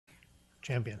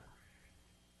Champion.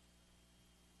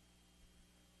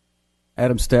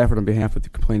 Adam Stafford on behalf of the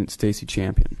complainant Stacey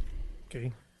Champion.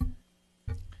 Okay.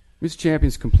 Ms.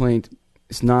 Champion's complaint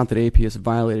is not that APS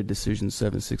violated Decision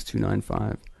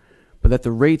 76295, but that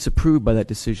the rates approved by that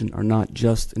decision are not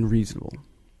just and reasonable.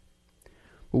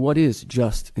 But what is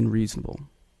just and reasonable?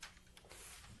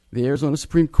 The Arizona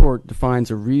Supreme Court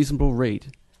defines a reasonable rate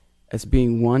as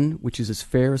being one which is as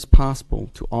fair as possible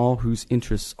to all whose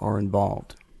interests are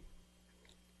involved.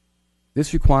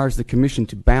 This requires the Commission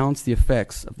to balance the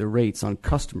effects of the rates on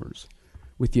customers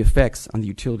with the effects on the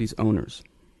utility's owners.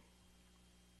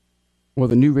 Well,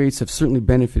 the new rates have certainly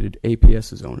benefited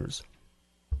APS's owners.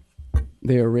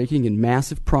 They are raking in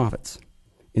massive profits.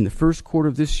 In the first quarter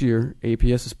of this year,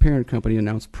 APS's parent company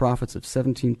announced profits of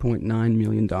 $17.9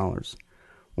 million,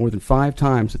 more than 5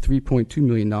 times the $3.2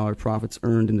 million profits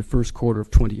earned in the first quarter of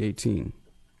 2018.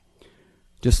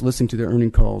 Just listening to their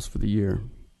earning calls for the year.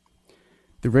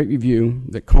 The rate review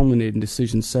that culminated in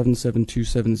Decision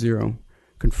 77270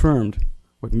 confirmed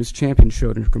what Ms. Champion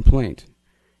showed in her complaint,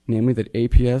 namely that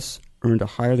APS earned a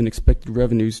higher than expected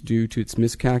revenues due to its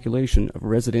miscalculation of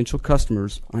residential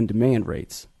customers on demand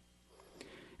rates,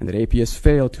 and that APS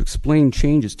failed to explain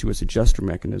changes to its adjuster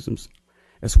mechanisms,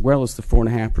 as well as the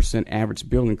 4.5% average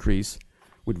bill increase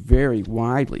would vary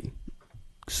widely,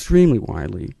 extremely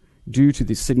widely, due to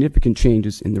the significant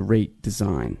changes in the rate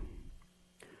design.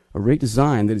 A rate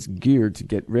design that is geared to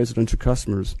get residential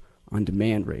customers on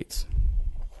demand rates.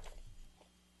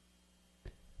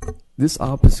 This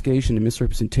obfuscation and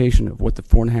misrepresentation of what the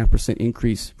 4.5%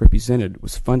 increase represented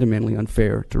was fundamentally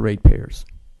unfair to ratepayers.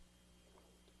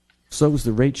 So was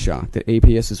the rate shock that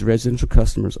APS's residential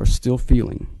customers are still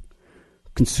feeling.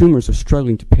 Consumers are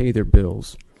struggling to pay their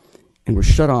bills and were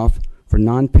shut off for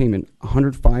non-payment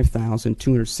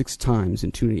 105,206 times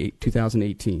in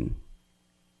 2018.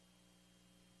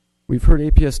 We've heard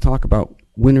APS talk about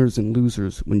winners and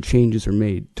losers when changes are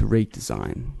made to rate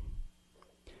design.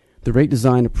 The rate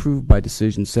design approved by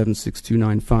Decision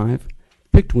 76295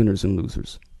 picked winners and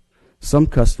losers. Some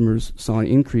customers saw an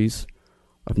increase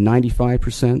of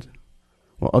 95%,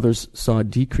 while others saw a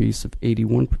decrease of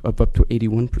up to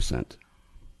 81%.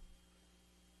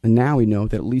 And now we know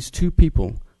that at least 2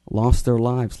 people lost their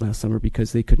lives last summer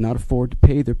because they could not afford to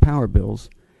pay their power bills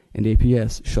and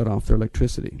APS shut off their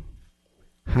electricity.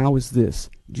 How is this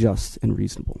just and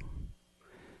reasonable?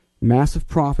 Massive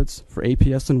profits for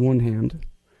APS on one hand,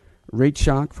 rate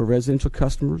shock for residential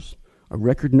customers, a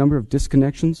record number of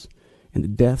disconnections, and the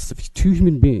deaths of 2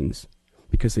 human beings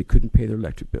because they couldn't pay their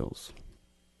electric bills.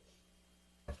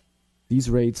 These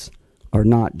rates are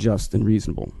not just and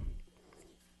reasonable.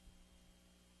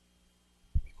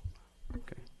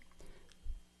 Okay.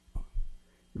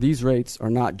 These rates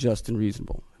are not just and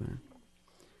reasonable.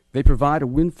 They provide a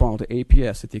windfall to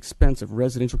APS at the expense of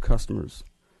residential customers,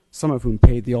 some of whom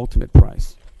paid the ultimate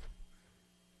price.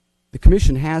 The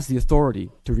Commission has the authority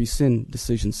to rescind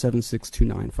Decision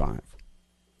 76295.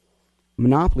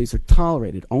 Monopolies are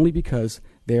tolerated only because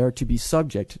they are to be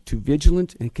subject to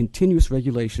vigilant and continuous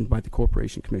regulation by the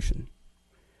Corporation Commission.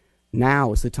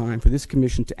 Now is the time for this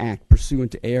Commission to act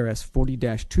pursuant to ARS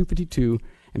 40-252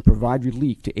 and provide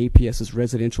relief to APS's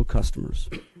residential customers.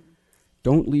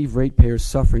 Don't leave ratepayers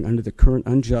suffering under the current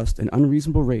unjust and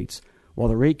unreasonable rates while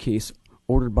the rate case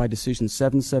ordered by Decision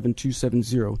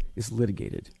 77270 is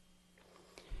litigated.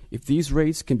 If these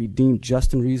rates can be deemed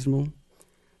just and reasonable,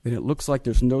 then it looks like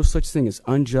there's no such thing as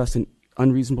unjust and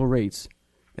unreasonable rates,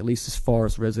 at least as far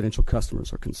as residential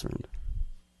customers are concerned.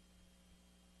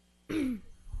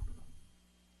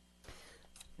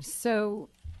 So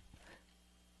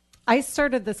I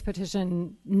started this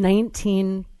petition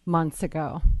 19 months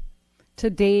ago. To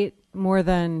date, more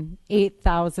than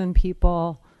 8,000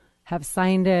 people have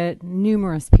signed it.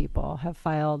 Numerous people have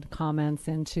filed comments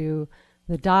into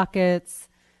the dockets.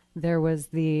 There was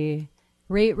the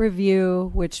rate review,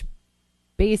 which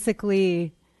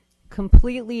basically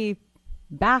completely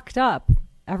backed up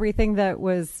everything that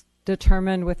was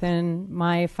determined within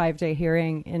my 5-day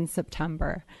hearing in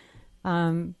September.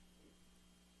 I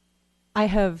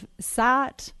have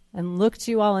sat and looked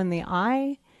you all in the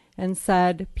eye and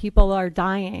said, people are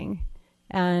dying.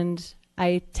 And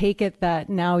I take it that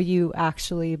now you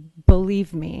actually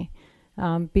believe me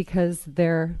because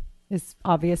there is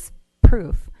obvious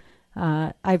proof.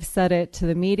 I've said it to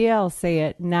the media. I'll say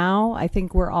it now. I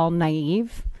think we're all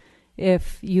naive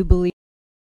if you believe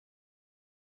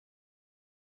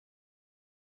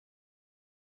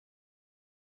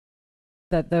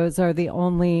that those are the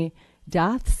only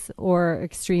deaths or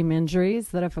extreme injuries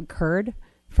that have occurred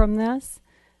from this.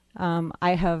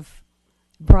 I have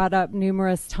brought up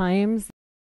numerous times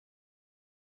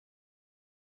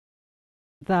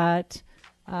that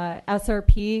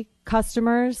SRP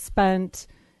customers spent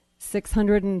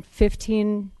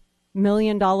 $615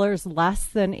 million less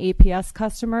than APS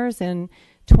customers in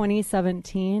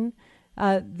 2017.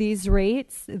 These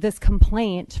rates, this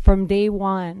complaint from day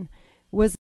one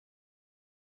was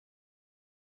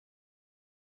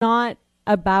not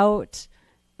about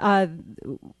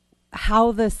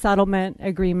how the settlement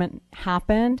agreement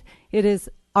happened. It is,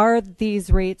 are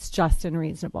these rates just and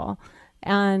reasonable?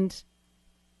 And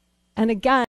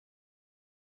again,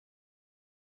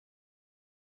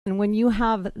 when you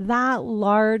have that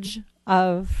large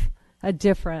of a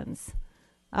difference,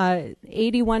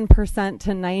 81%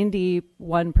 to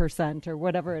 91% or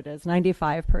whatever it is,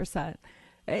 95%,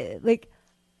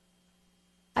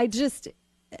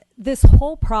 this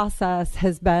whole process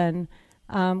has been,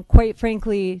 quite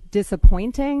frankly,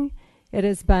 disappointing. It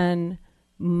has been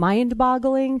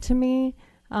mind-boggling to me.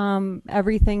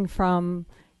 Everything from,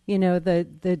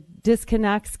 the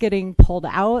disconnects getting pulled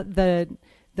out,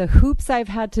 the hoops I've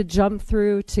had to jump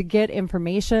through to get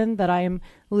information that I am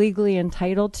legally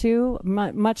entitled to,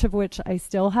 much of which I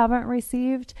still haven't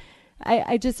received.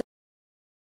 I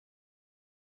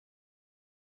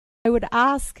would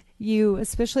ask you,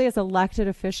 especially as elected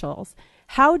officials,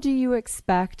 how do you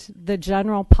expect the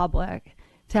general public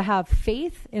to have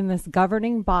faith in this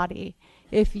governing body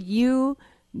if you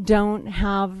don't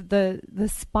have the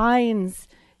spines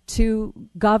to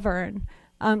govern?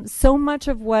 So much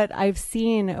of what I've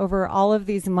seen over all of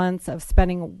these months of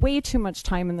spending way too much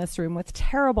time in this room with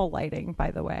terrible lighting, by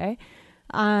the way,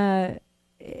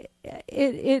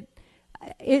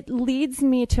 it leads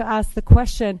me to ask the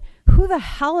question, who the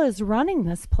hell is running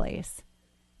this place?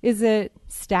 Is it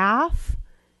staff?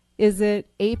 Is it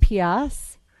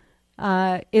APS?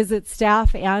 Is it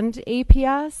staff and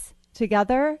APS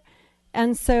together?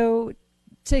 And so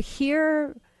to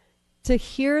hear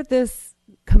this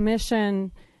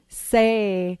commission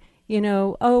say,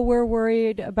 oh, we're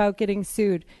worried about getting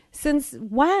sued. Since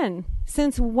when?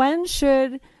 Since when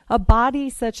should a body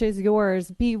such as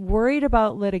yours be worried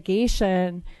about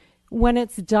litigation when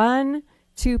it's done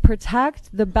to protect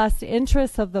the best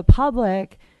interests of the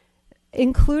public,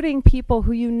 including people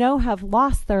who have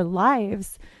lost their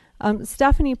lives?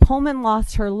 Stephanie Pullman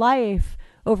lost her life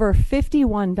over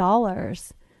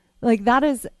 $51. That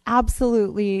is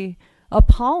absolutely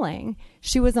appalling.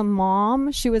 She was a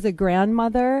mom. She was a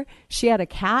grandmother. She had a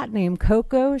cat named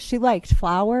Coco. She liked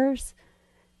flowers.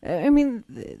 I mean,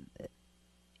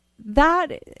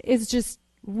 that is just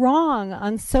wrong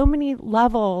on so many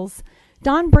levels.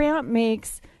 Don Brandt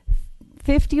makes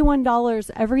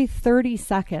 $51 every 30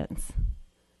 seconds.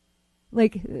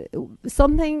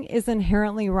 Something is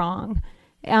inherently wrong.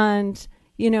 And,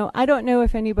 I don't know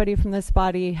if anybody from this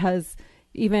body has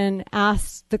even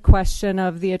asked the question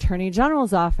of the Attorney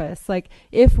General's office.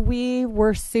 If we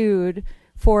were sued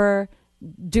for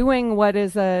doing what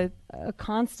is a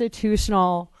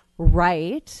constitutional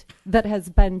right that has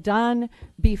been done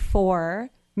before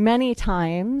many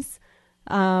times,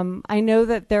 I know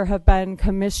that there have been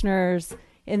commissioners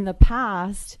in the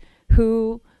past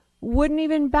who wouldn't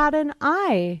even bat an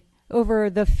eye over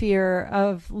the fear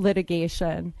of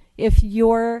litigation if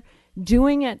you're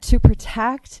doing it to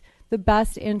protect the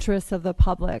best interests of the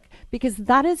public, because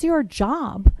that is your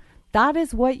job. That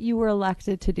is what you were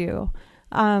elected to do.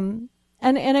 And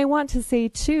I want to say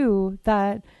too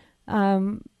that,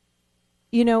 I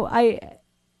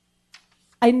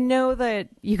know that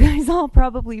you guys all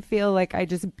probably feel like I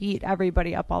just beat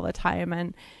everybody up all the time.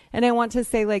 And I want to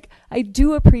say, I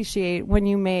do appreciate when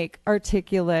you make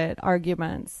articulate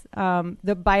arguments. The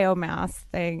biomass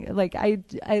thing,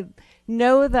 I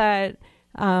know that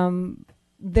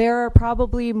there are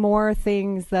probably more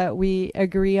things that we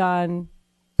agree on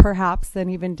perhaps than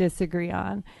even disagree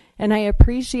on. And I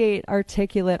appreciate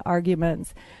articulate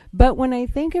arguments. But when I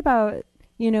think about,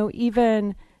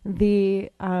 even the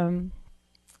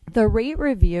rate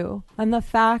review and the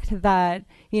fact that,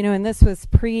 and this was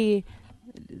pre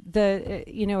the,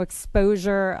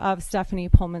 exposure of Stephanie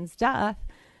Pullman's death,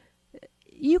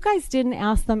 you guys didn't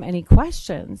ask them any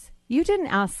questions. You didn't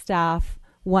ask staff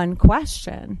one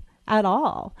question at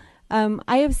all.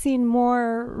 I have seen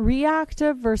more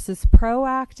reactive versus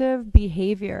proactive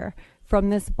behavior from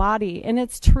this body, and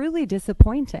it's truly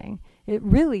disappointing. It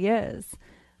really is.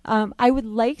 I would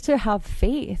like to have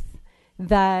faith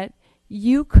that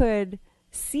you could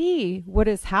see what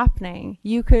is happening.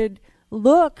 You could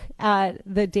look at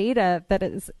the data that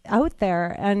is out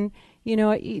there. And,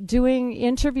 doing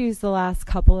interviews the last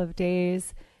couple of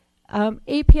days,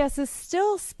 APS is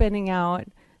still spinning out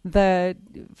the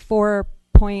 4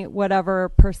 point whatever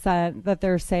percent that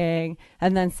they're saying,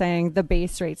 and then saying the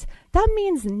base rates. That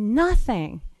means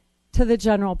nothing to the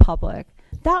general public.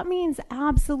 That means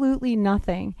absolutely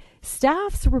nothing.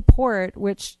 Staff's report,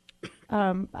 which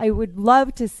I would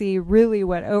love to see really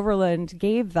what Overland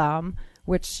gave them,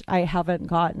 which I haven't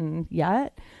gotten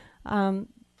yet.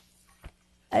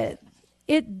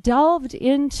 It delved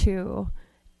into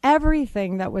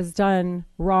everything that was done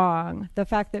wrong, the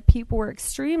fact that people were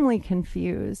extremely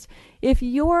confused. If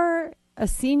you're a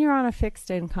senior on a fixed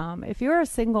income, if you're a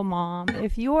single mom,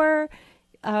 if you're,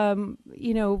 many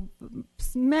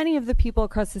of the people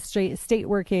across the state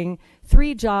working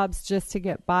 3 jobs just to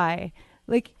get by,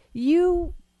 like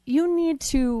you need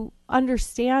to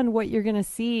understand what you're going to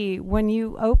see when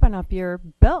you open up your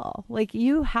bill. Like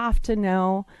you have to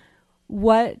know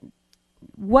what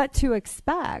to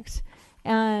expect.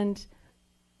 And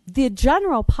the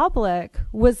general public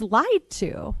was lied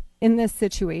to in this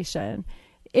situation.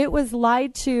 It was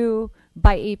lied to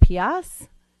by APS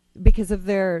because of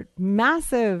their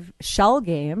massive shell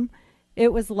game.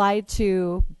 It was lied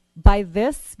to by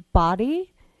this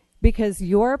body because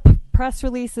your press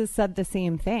releases said the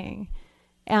same thing.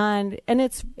 And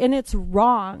it's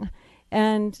wrong.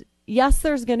 And yes,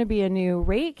 there's going to be a new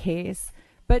rate case,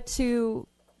 but to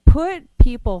put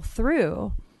people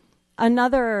through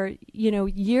another,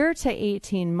 year to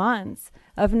 18 months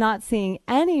of not seeing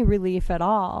any relief at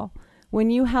all,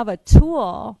 when you have a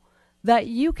tool that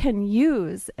you can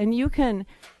use and you can,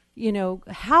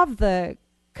 have the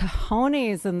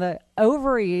cojones and the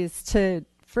ovaries to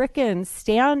frickin'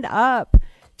 stand up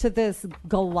to this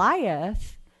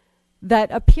Goliath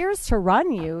that appears to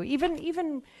run you,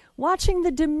 even watching the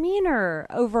demeanor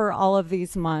over all of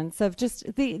these months of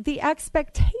just the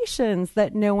expectations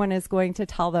that no one is going to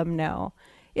tell them no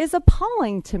is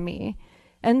appalling to me.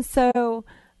 And so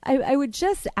I would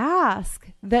just ask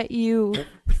that you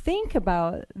think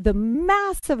about the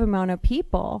massive amount of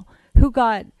people who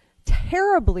got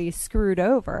terribly screwed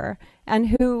over and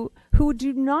who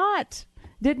did not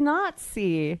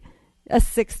see a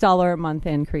 $6 a month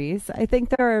increase. I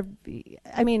think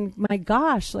my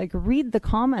gosh, like read the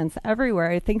comments everywhere.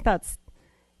 I think that's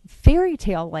fairy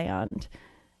tale land.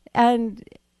 And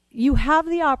you have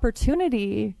the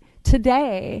opportunity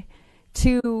today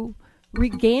to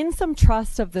regain some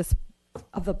trust of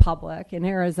the public in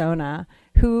Arizona,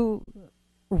 who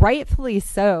rightfully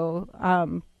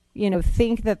so,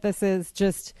 think that this is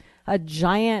just a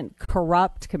giant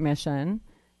corrupt commission,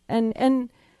 and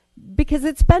because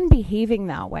it's been behaving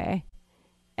that way.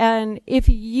 And if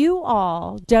you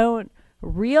all don't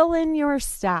reel in your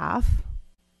staff,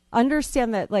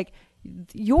 understand that like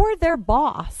you're their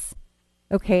boss,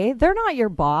 okay? They're not your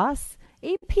boss.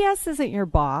 APS isn't your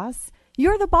boss.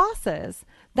 You're the bosses.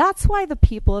 That's why the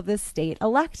people of this state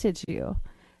elected you.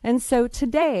 And so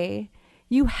today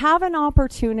you have an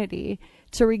opportunity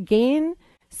to regain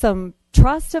some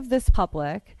trust of this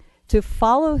public, to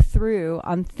follow through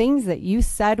on things that you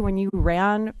said when you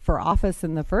ran for office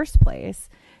in the first place,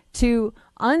 to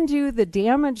undo the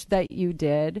damage that you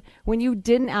did when you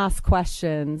didn't ask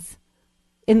questions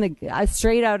in the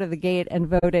straight out of the gate and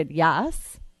voted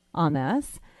yes on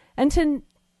this, and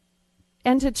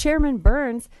to Chairman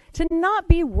Burns to not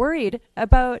be worried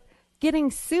about getting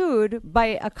sued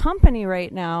by a company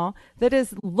right now that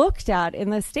is looked at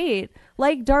in the state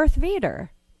like Darth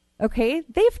Vader. Okay,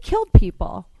 they've killed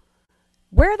people.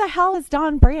 Where the hell is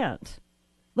Don Brandt?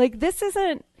 Like this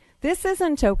isn't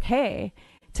okay.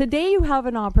 Today you have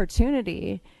an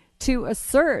opportunity to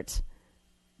assert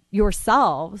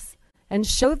yourselves and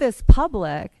show this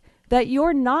public that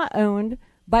you're not owned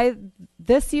by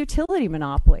this utility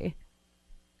monopoly.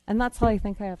 And that's all I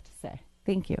think I have to say.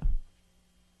 Thank you.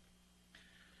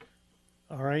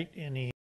 All right. Any